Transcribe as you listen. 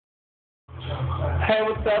Hey,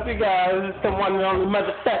 what's up, you guys? It's the one and only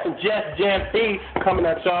motherfucking JessJanFee coming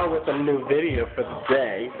at y'all with a new video for the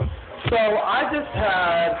day. So I just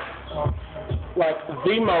had like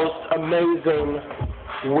the most amazing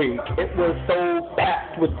week. It was so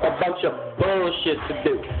packed with a bunch of bullshit to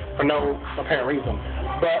do for no apparent reason.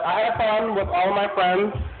 But I had fun with all my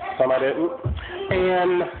friends. Some I didn't.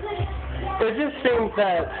 And it just seems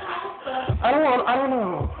that I don't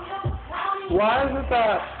know. Why is it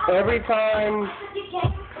that every time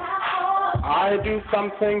I do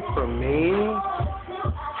something for me,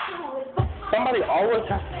 somebody always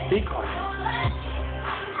has to speak on it?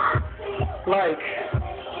 Like,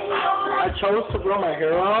 I chose to grow my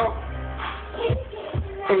hair out,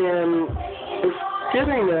 and it's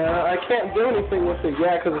getting there. I can't do anything with it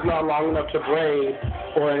yet because it's not long enough to braid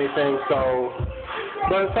or anything, so.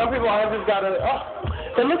 But some people, I just gotta,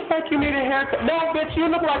 it looks like you need a haircut. No, bitch, you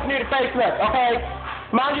look like you need a facelift, okay?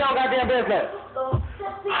 Mind your own goddamn business.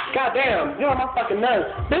 Goddamn, you're on my fucking nerves.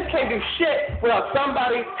 This can't do shit without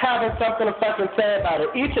somebody having something to fucking say about it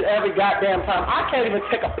each and every goddamn time. I can't even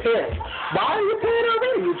take a piss. Why are you peeing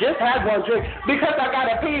already? You just had one drink. Because I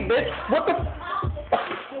gotta pee, bitch. What the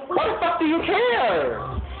fuck do you care?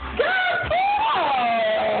 God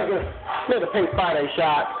damn! Need a pink Friday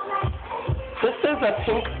shot. This is a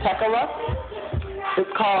pink Tequila.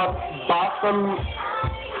 It's called Blossom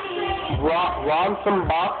Ronsom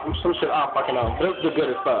Box, some shit, I don't fucking know. But it's good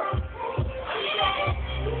as fuck.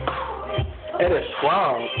 It is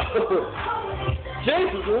strong.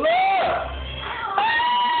 Jesus Lord!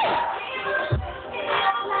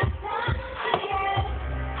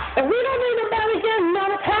 And we don't need nobody getting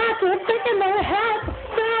on a passive, thinking they have to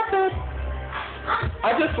stop it.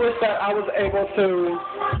 I just wish that I was able to.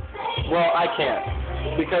 Well, I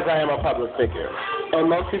can't, because I am a public figure. And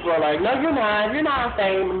most people are like, no, you're not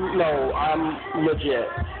famous. No, I'm legit.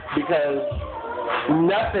 Because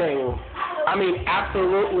nothing,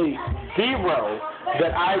 absolutely zero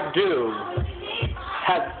that I do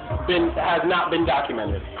has not been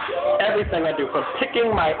documented. Everything I do, from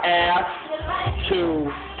picking my ass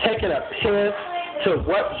to taking a piss, to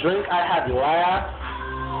what drink I had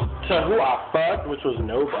last, to who I fucked, which was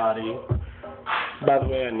nobody. By the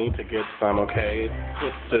way, I need to get some, okay?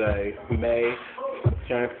 It's today, May,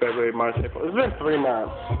 January, February, March, April. It's been 3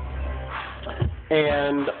 months.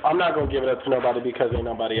 And I'm not going to give it up to nobody because ain't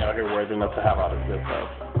nobody out here worthy enough to have all this good stuff.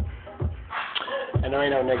 And there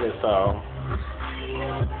ain't no niggas, so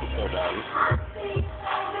I'm so done.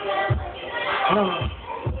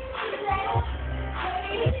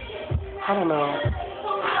 I don't know.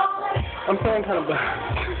 I'm feeling kind of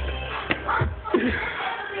bad.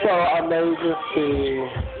 So I may just be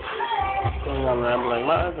going on rambling.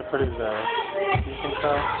 My eyes are pretty bad. You think so?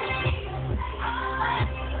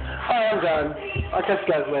 Alright, I'm done. I'll catch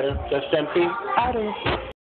you guys later. JessJanFee. Out.